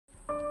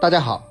大家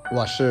好，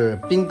我是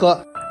斌哥。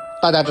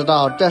大家知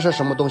道这是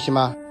什么东西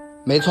吗？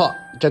没错，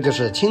这就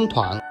是青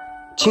团。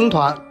青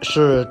团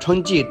是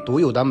春季独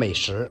有的美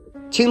食，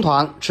青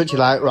团吃起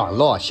来软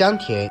糯香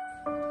甜，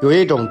有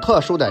一种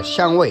特殊的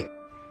香味。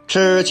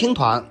吃青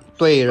团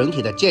对人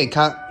体的健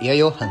康也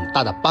有很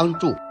大的帮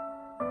助。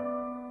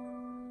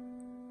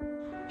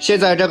现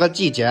在这个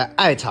季节，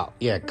艾草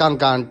也刚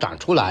刚长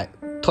出来，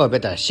特别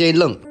的鲜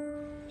嫩。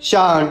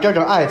像这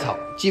种艾草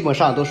基本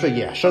上都是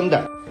野生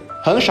的，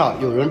很少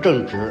有人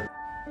种植。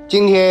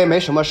今天没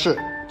什么事，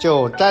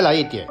就摘了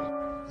一点，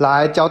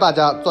来教大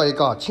家做一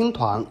个青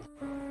团。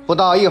不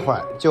到一会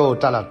儿就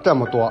摘了这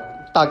么多，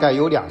大概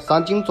有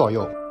2-3斤左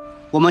右。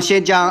我们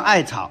先将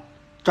艾草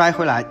摘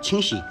回来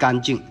清洗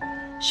干净，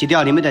洗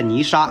掉里面的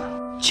泥沙。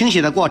清洗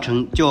的过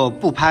程就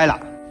不拍了。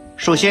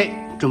首先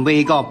准备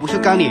一个不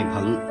锈钢脸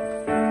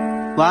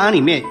盆，往里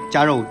面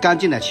加入干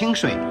净的清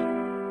水，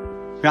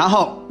然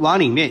后往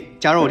里面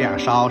加入2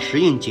勺食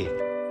用碱，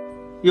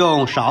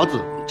用勺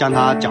子将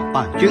它搅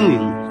拌均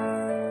匀。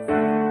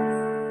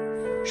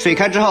水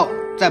开之后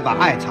再把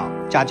艾草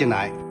加进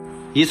来，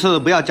一次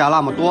不要加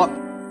那么多，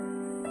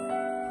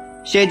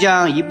先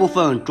将一部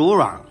分煮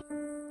软，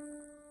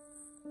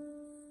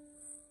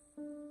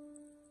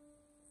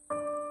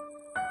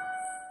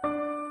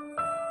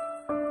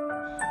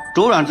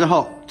煮软之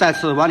后再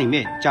次往里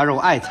面加入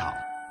艾草。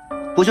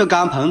不锈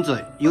钢盆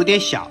子有点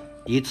小，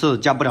一次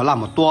加不了那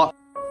么多，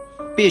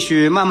必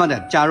须慢慢的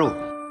加入。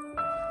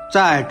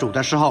在煮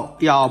的时候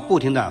要不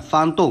停的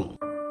翻动。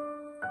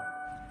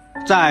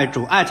在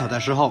煮艾草的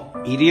时候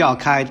一定要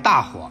开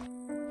大火，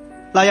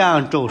那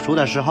样煮熟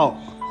的时候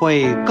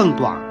会更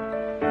短。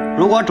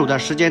如果煮的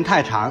时间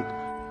太长，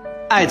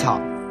艾草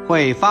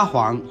会发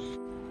黄，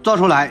做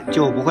出来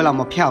就不会那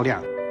么漂亮。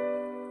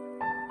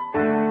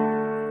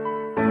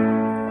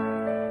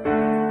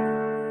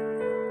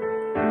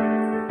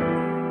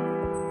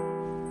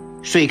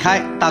水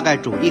开大概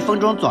煮1分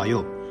钟左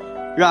右，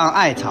让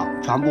艾草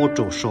全部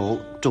煮熟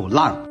煮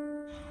烂，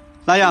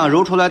那样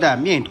揉出来的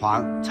面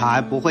团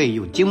才不会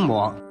有筋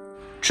膜，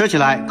吃起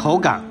来口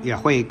感也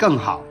会更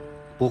好，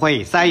不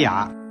会塞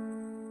牙。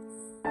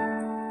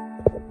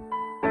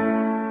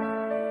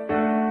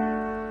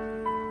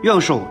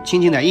用手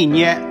轻轻的一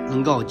捏，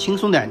能够轻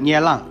松的捏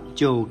烂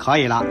就可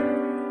以了。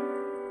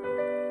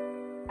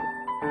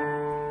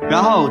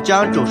然后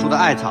将煮熟的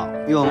艾草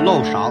用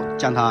漏勺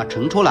将它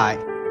盛出来，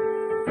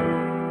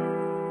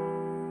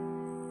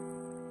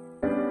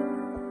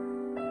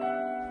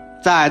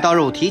再倒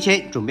入提前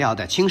准备好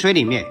的清水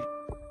里面，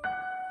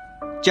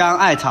将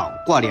艾草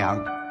过凉。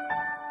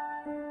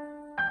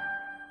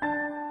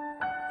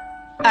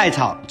艾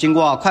草经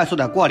过快速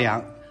的过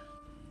凉，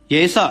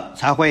颜色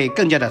才会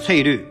更加的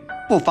翠绿，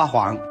不发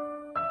黄。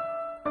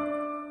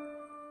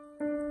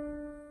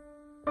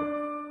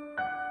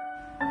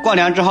过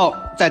凉之后，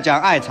再将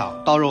艾草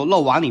倒入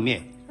漏网里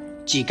面，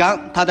挤干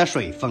它的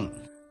水分。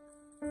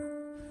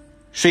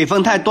水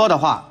分太多的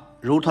话，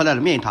揉出来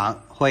的面团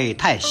会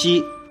太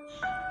稀，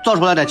做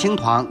出来的青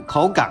团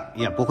口感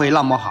也不会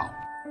那么好。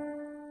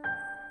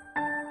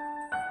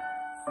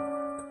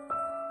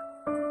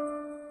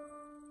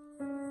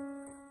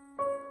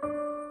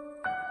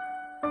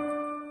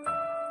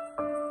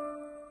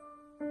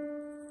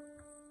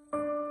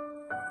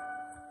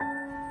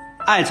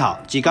艾草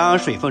挤干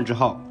水分之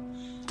后，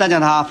再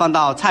将它放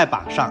到菜板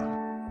上，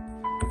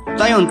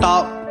再用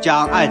刀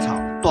将艾草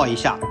剁一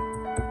下，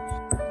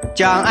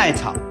将艾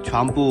草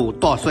全部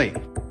剁碎，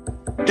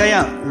这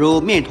样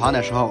揉面团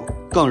的时候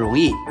更容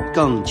易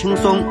更轻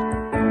松。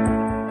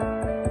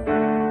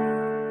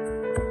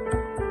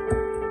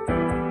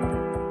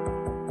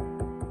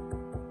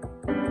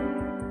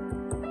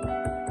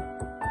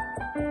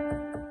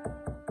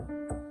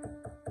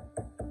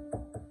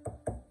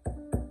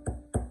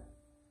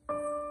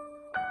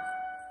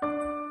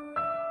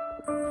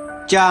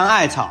将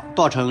艾草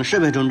剁成视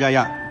频中这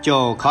样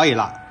就可以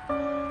了。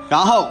然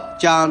后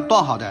将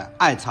剁好的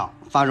艾草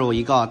放入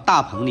一个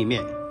大盆里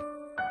面，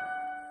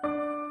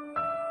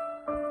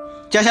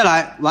接下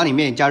来往里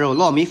面加入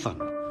糯米粉。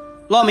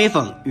糯米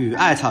粉与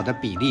艾草的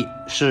比例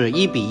是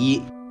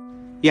1:1，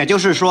也就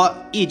是说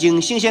1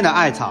斤新鲜的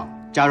艾草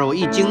加入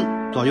1斤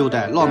左右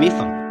的糯米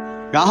粉，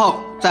然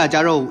后再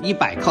加入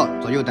100克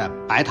左右的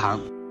白糖。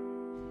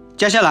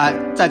接下来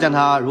再将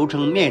它揉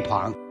成面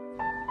团。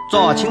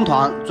做青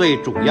团最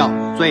主要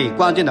最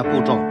关键的步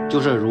骤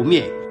就是揉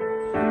面，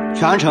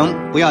全程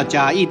不要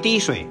加1滴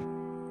水。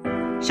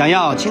想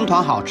要青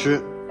团好吃，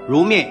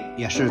揉面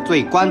也是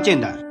最关键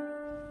的，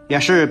也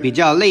是比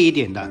较累一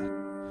点的，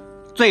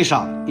最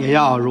少也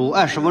要揉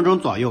20分钟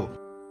左右。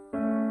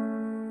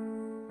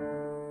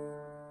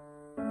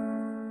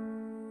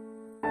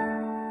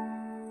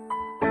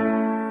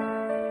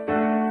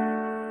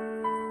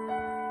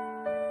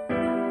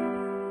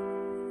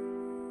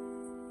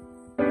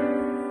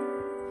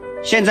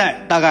现在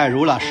大概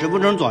揉了10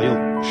分钟左右，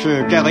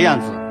是这个样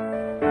子，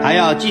还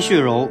要继续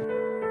揉，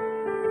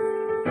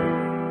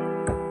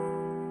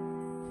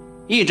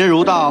一直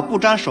揉到不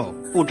沾手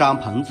不沾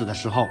盆子的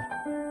时候。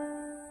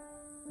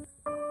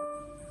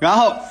然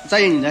后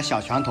再用你的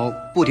小拳头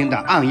不停地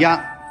按压，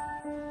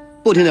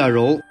不停地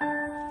揉，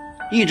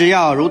一直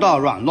要揉到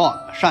软糯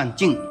上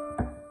劲。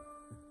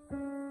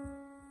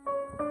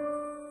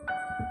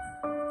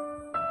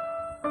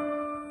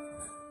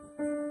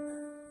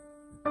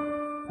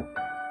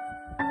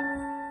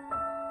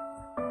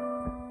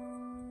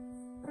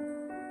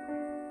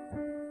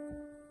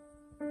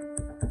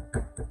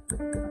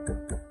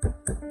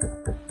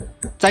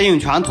再用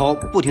拳头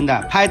不停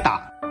地拍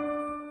打，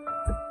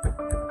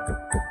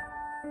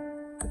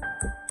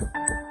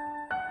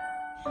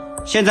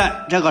现在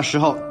这个时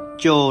候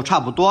就差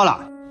不多了，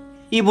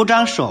一不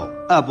沾手，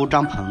二不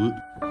沾盆，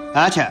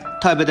而且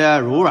特别的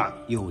柔软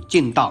有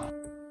劲道。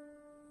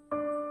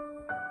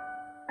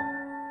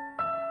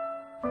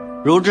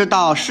揉制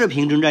到视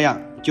频中这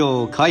样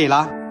就可以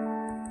了。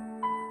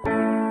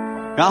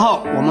然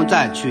后我们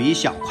再取一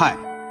小块，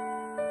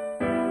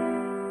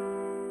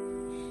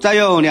再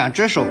用2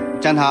只手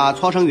将它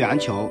搓成圆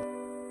球，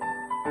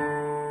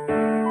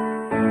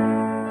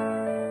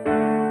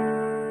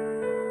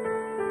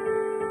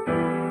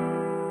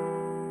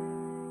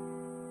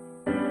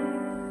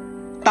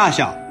大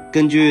小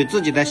根据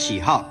自己的喜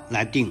好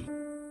来定，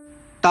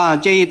但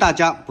建议大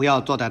家不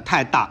要做得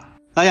太大，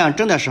那样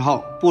蒸的时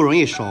候不容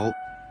易熟，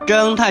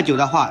蒸太久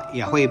的话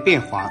也会变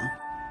黄。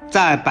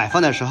在摆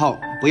放的时候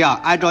不要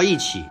挨着一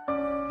起，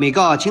每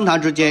个青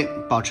团之间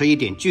保持一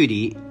点距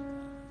离，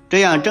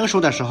这样蒸熟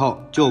的时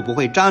候就不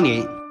会粘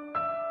连。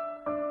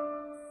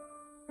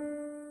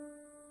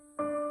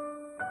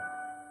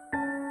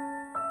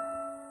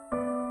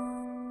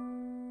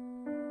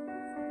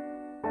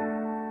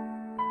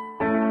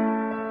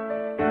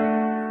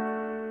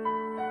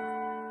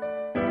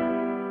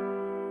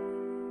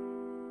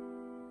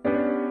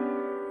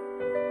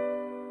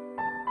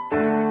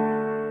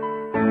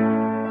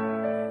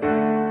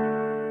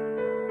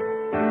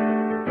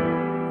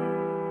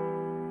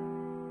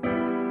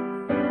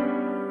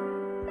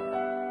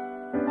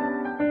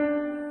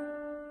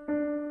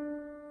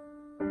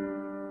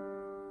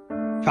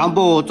全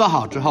部做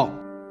好之后，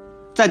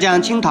再将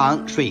青团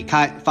水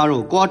开放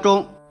入锅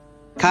中，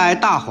开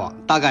大火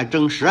大概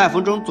蒸12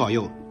分钟左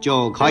右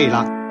就可以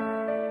了。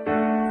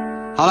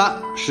好了，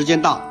时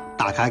间到，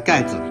打开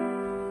盖子，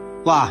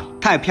哇，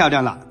太漂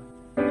亮了，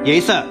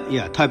颜色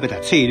也特别的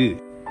翠绿，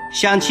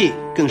香气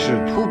更是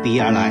扑鼻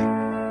而来，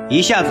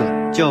一下子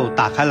就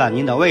打开了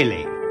您的味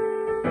蕾，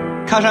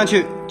看上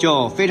去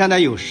就非常的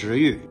有食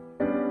欲，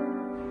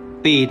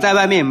比在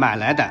外面买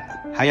来的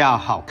还要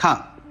好看，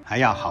还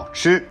要好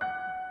吃。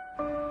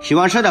喜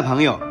欢吃的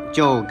朋友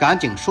就赶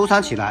紧收藏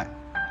起来，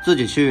自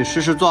己去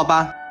试试做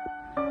吧，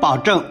保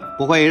证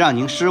不会让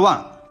您失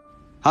望。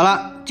好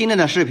了，今天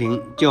的视频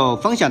就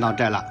分享到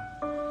这了，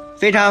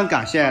非常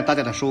感谢大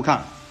家的收看。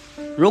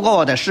如果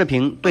我的视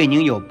频对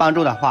您有帮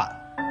助的话，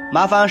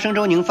麻烦伸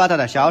出您发达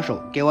的小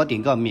手给我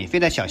点个免费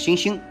的小心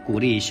心，鼓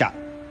励一下。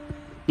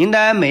您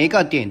的每一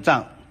个点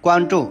赞、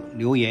关注、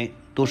留言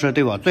都是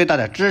对我最大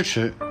的支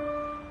持，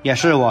也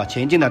是我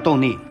前进的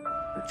动力。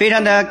非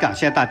常的感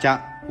谢大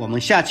家，我们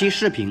下期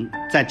视频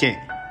再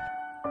见。